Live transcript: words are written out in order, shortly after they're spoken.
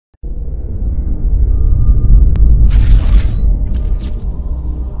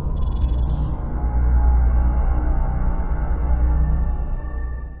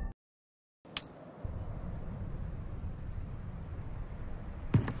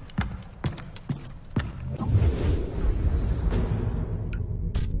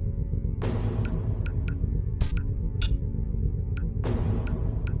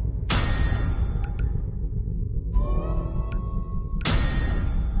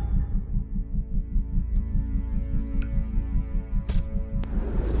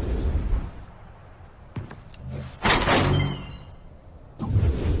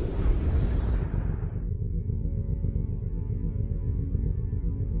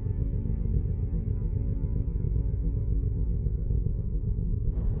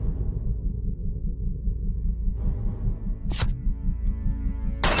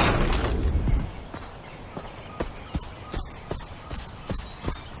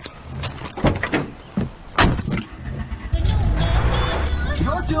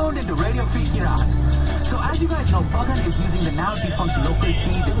tuned into Radio Free Kirat. So as you guys know, Pagan is using the now defunct local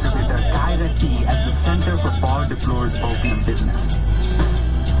tea distributor Kyra Tea as the center for Paul DeFleur's opium business.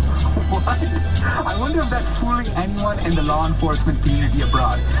 What? I wonder if that's fooling anyone in the law enforcement community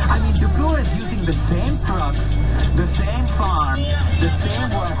abroad. I mean, DeFleur is using the same trucks, the same farms, the same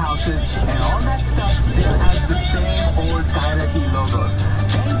warehouses, and all that stuff still has the same old Kyra Tea logos.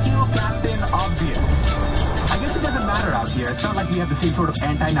 Thank you, Captain Obvious. I guess it doesn't matter out here. It's not like we have the same sort of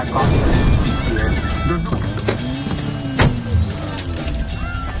anti-narcotics agencies here. There's no...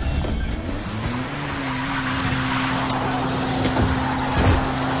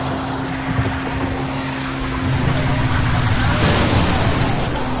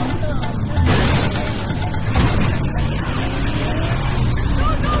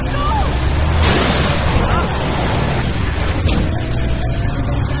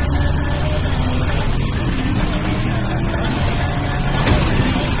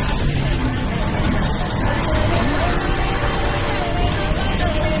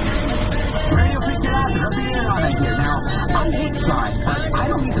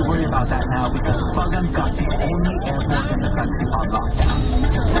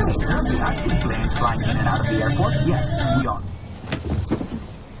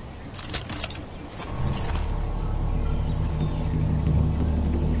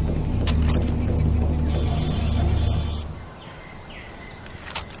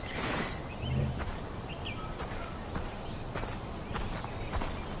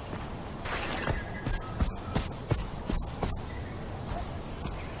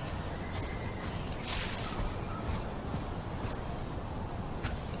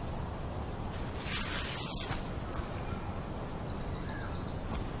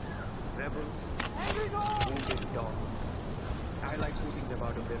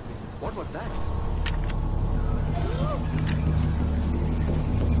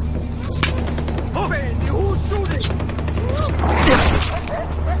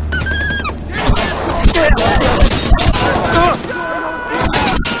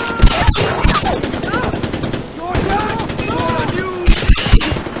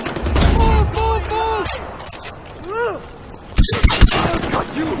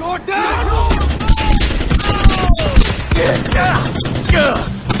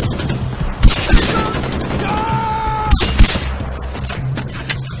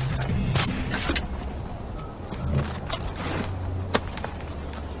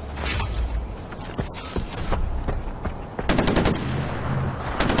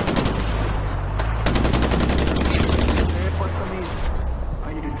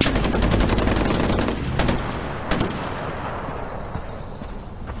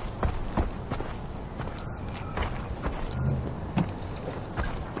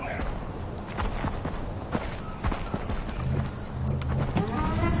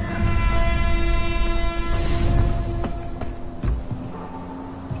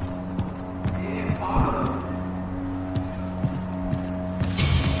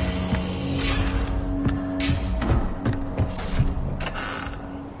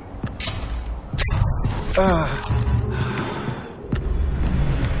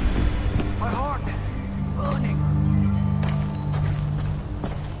 My heart burning.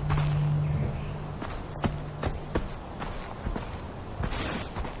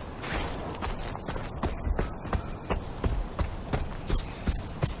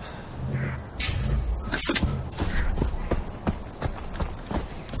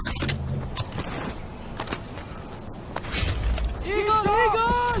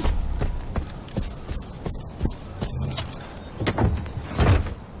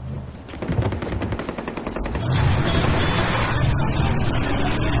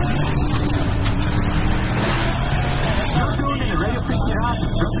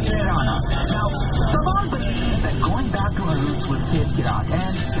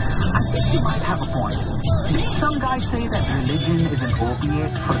 Say that religion is an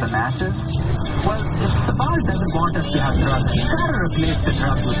opiate for the masses? Well, if Sambar doesn't want us to have drugs, he's got to replace the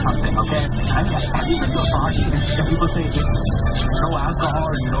drugs with something, okay? I mean, have you been to a party and people say no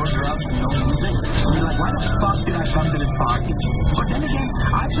alcohol, no drugs, no music? I mean, like, why the fuck did I come to this party? But then again,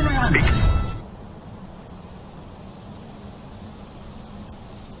 I've been around it.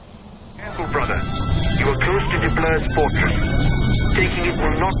 Careful, brother. You are close to DeFleur's fortress. Taking it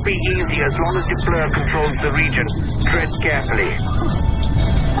will not be easy as long as DeFleur controls the region. Tread carefully.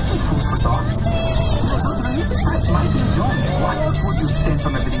 Why else would you abstain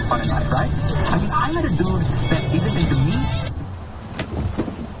from everything fun and nice, right? I mean, I met a dude that isn't into meat.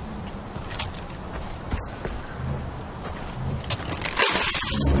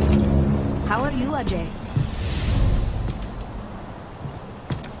 How are you, Ajay?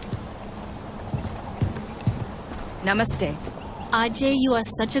 Namaste. Ajay, you are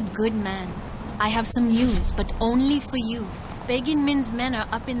such a good man. I have some news, but only for you. Begin Min's men are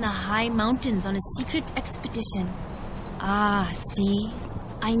up in the high mountains on a secret expedition. Ah, see?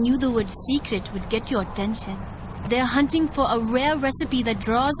 I knew the word secret would get your attention. They're hunting for a rare recipe that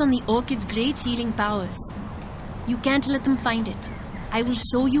draws on the orchid's great healing powers. You can't let them find it. I will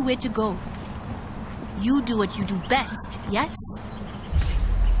show you where to go. You do what you do best, yes?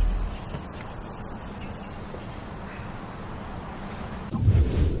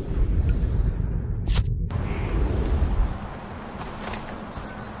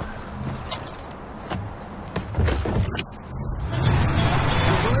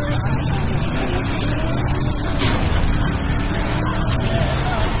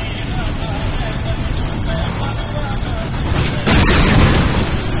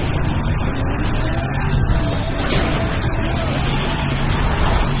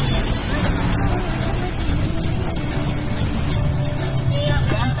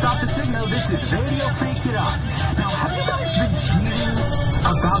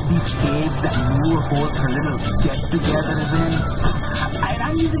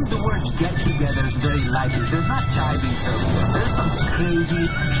 There's not jiving services. There's some crazy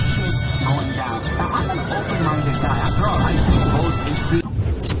shit going down. Now, I'm an open-minded guy. After all, I see both extremes.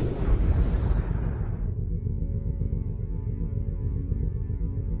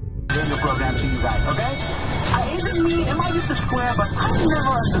 Radio program to you guys, okay? Isn't me, it might be the square, but I've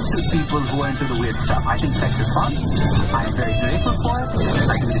never understood people who are into the weird stuff. I think sex is fun. I am very grateful for it.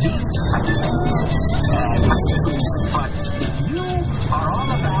 I can be I can think but if you are all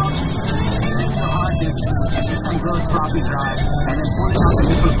about and some girl's floppy drive, and then pulling out the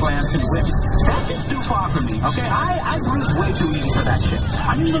nipple clamps and whips. That's just too far from me, okay? I breathe way too easy for that shit.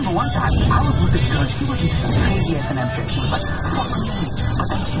 I remember one time, I was with this girl, she was into some crazy S&M shit. She was like, fuck me. But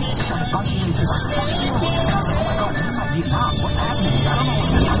then she started bugging me and she was like, fuck you. And I was like, oh my god, this is like Vietnam. What's happening? I don't know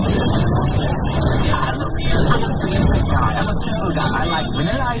what's happening. Look, I'm a basic guy. I'm a simple guy. I like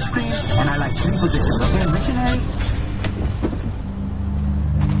vanilla ice cream, and I like 3 positions, okay? Missionary.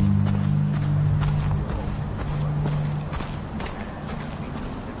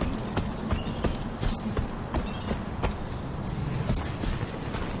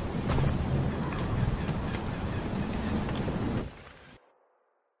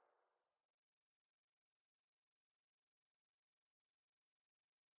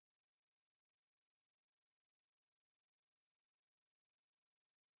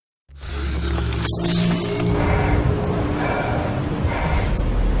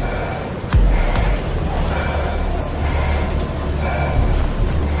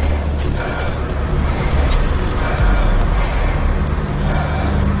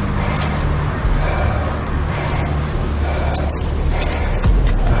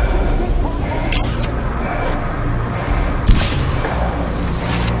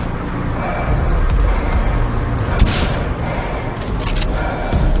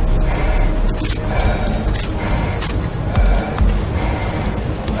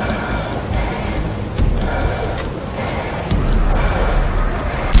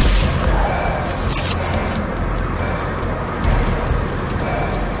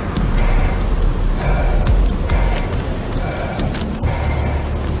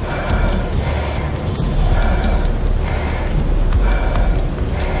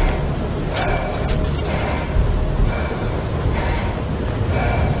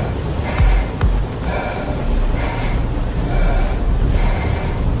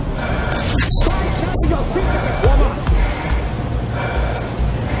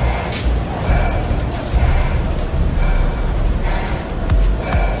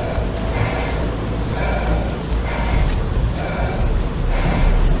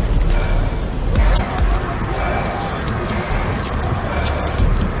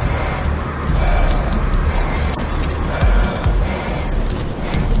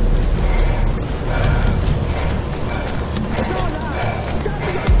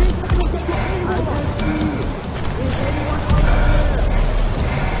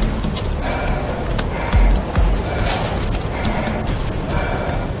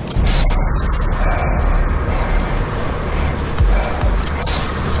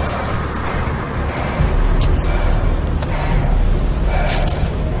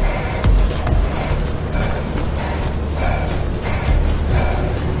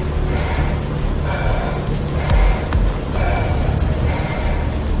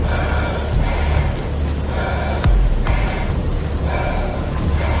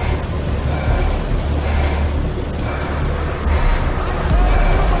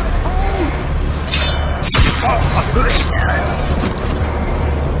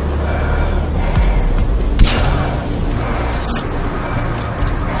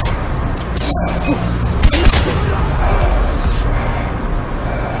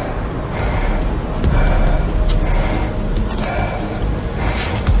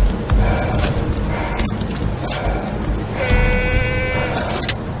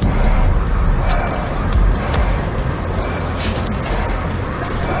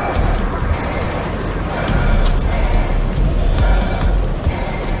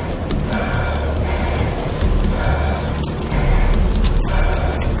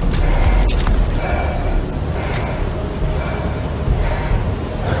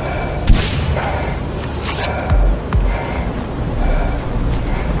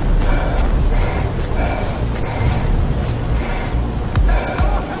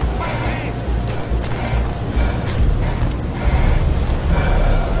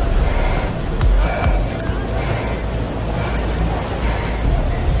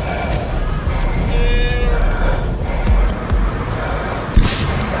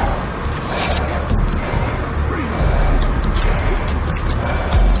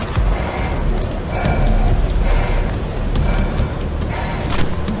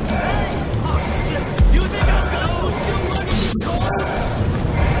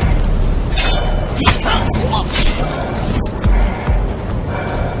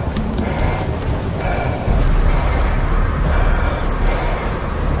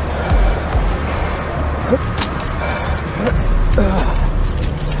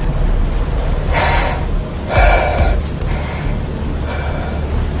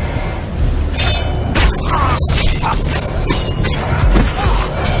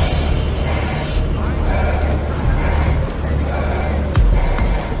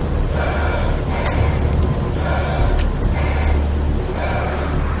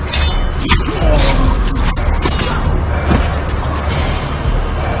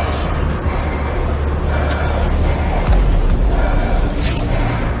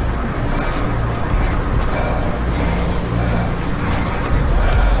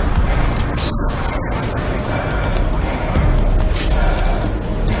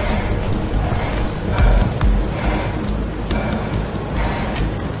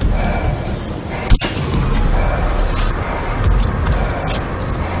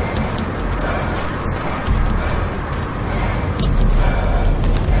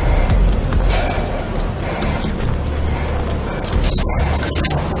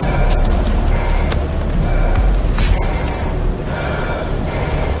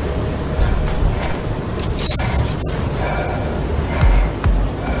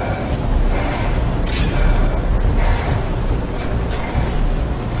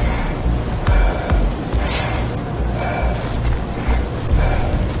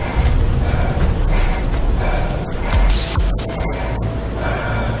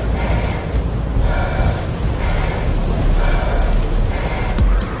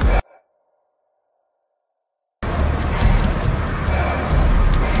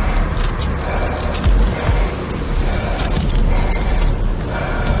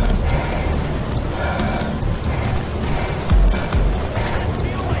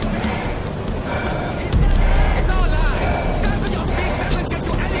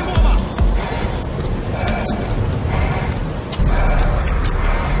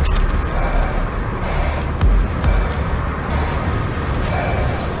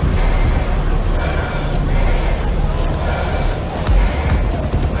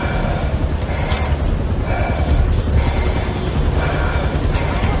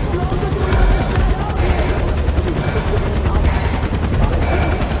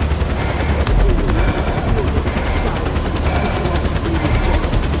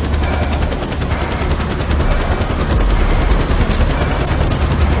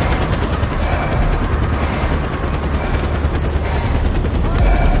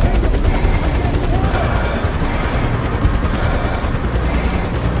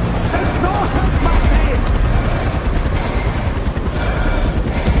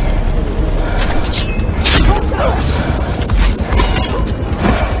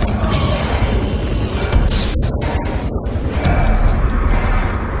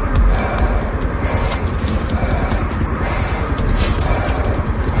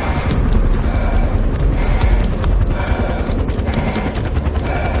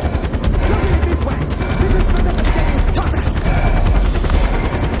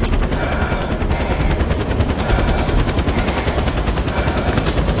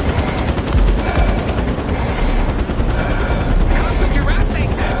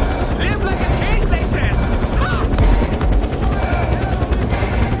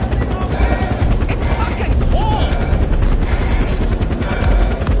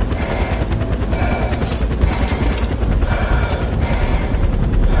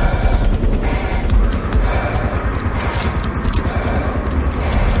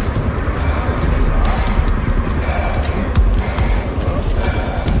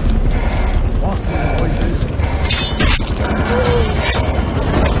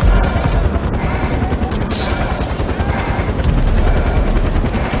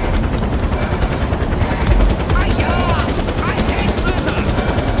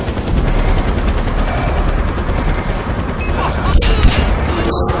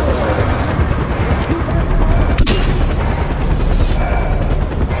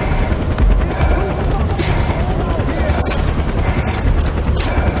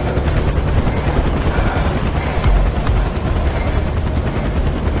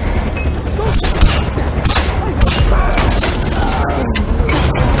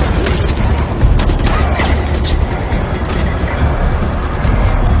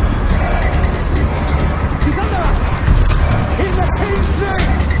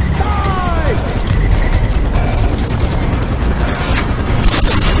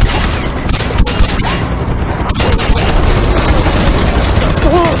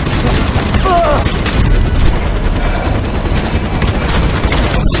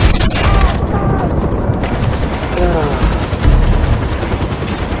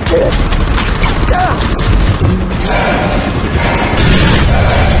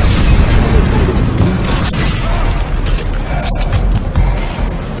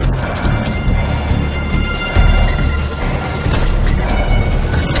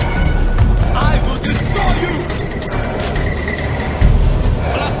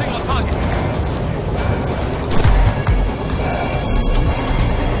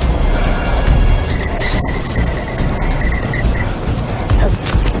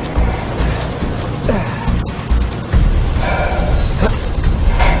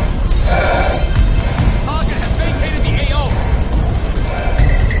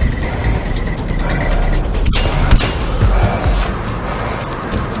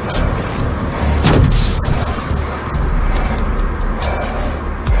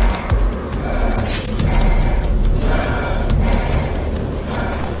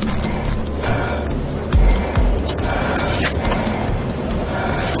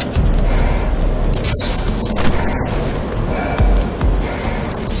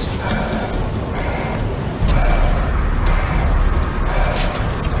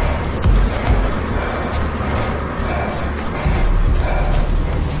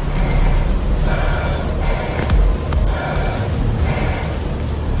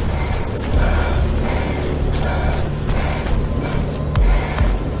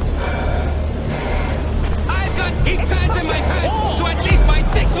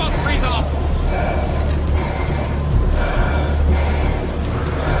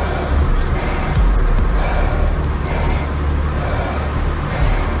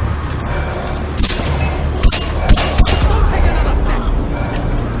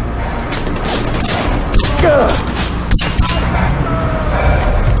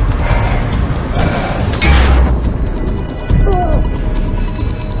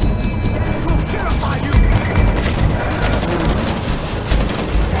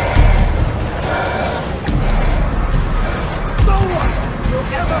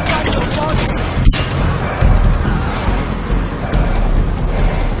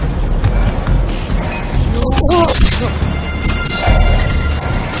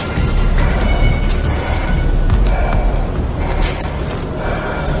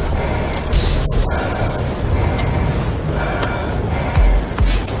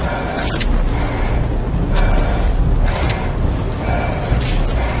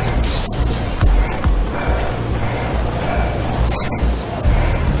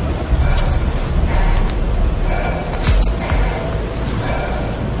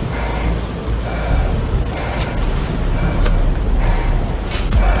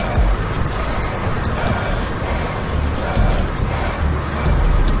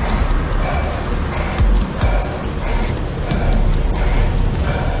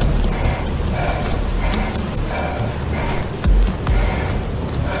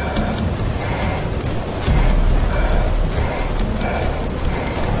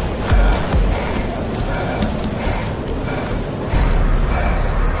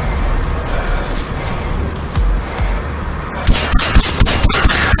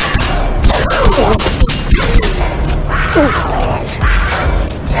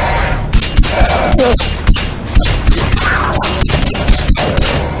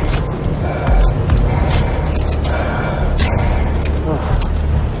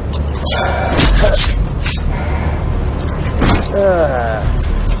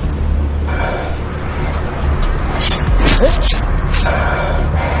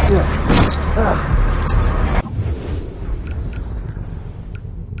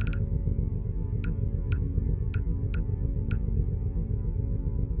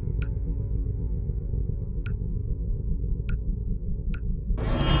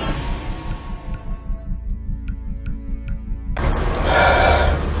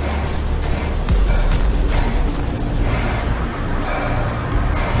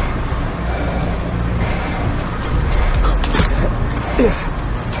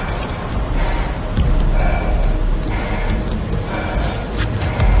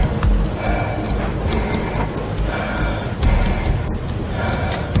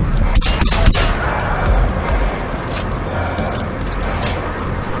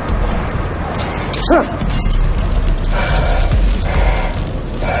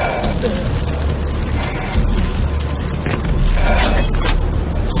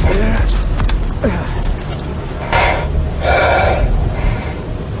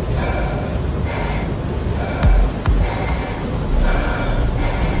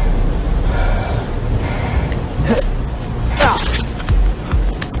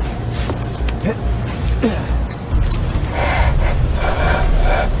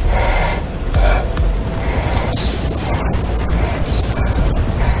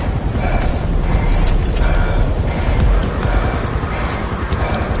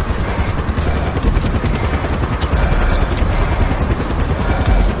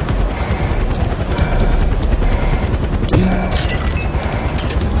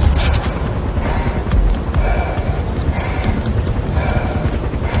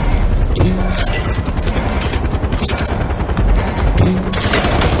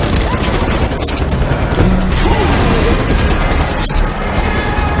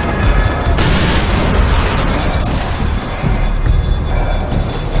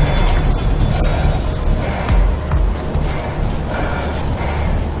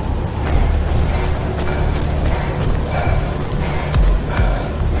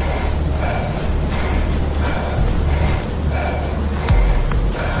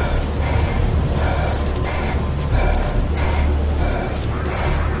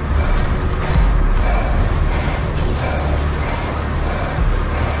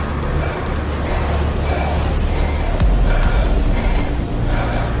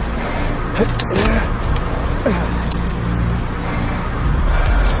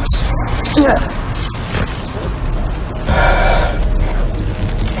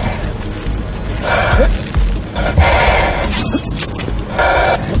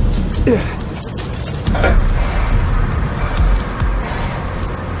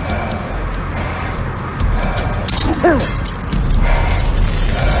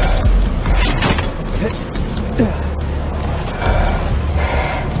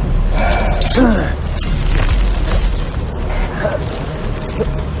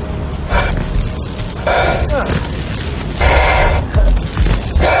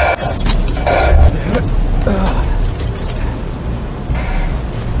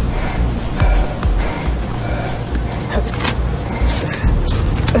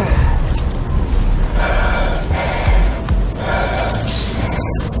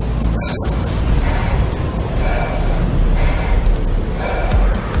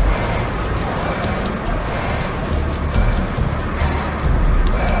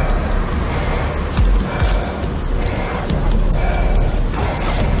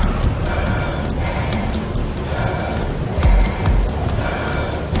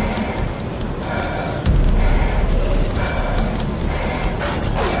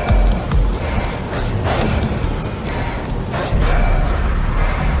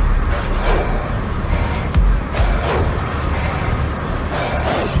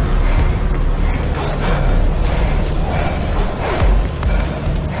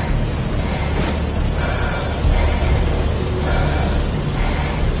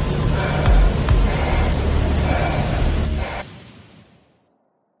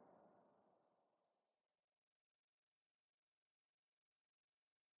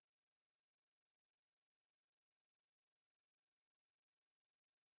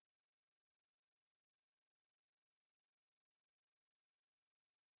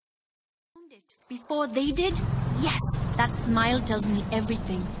 found it before they did? Yes, that smile tells me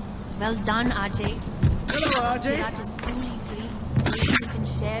everything. Well done, Ajay. Hello, Ajay. That is truly free. Maybe you can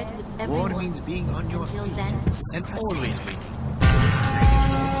share it with everyone. War means being on your Until feet then, and trust always me. waiting. Take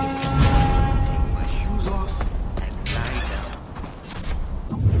my shoes off and lie down.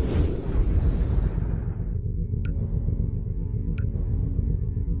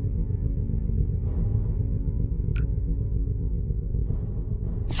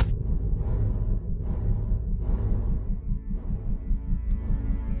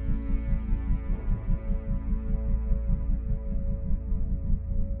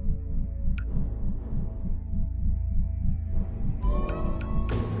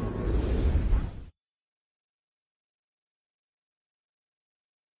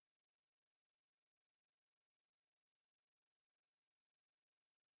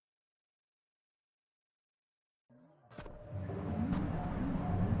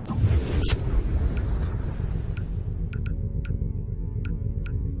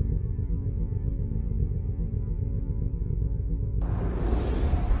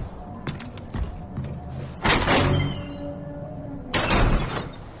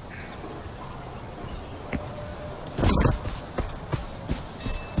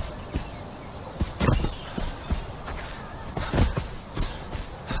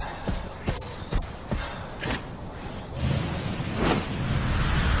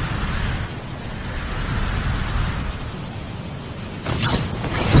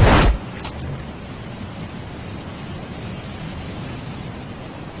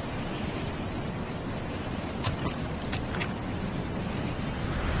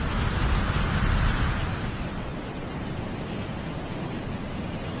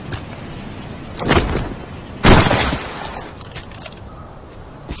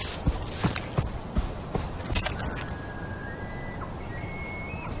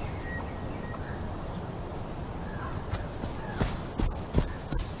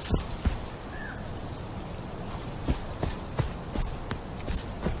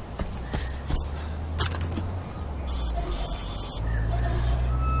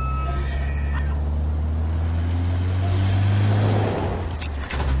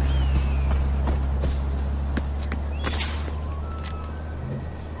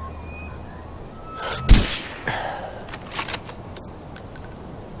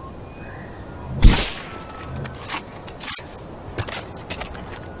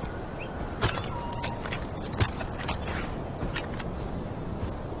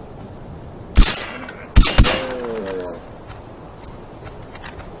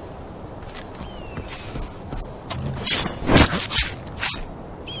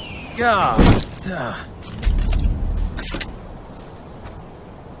 God.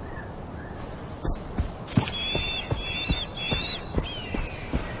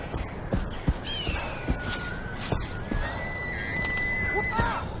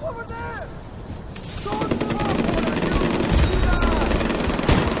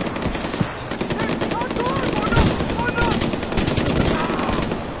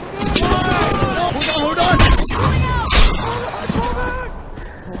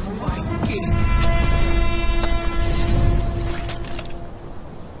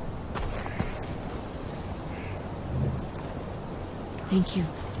 Thank you.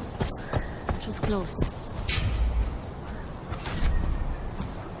 It was close.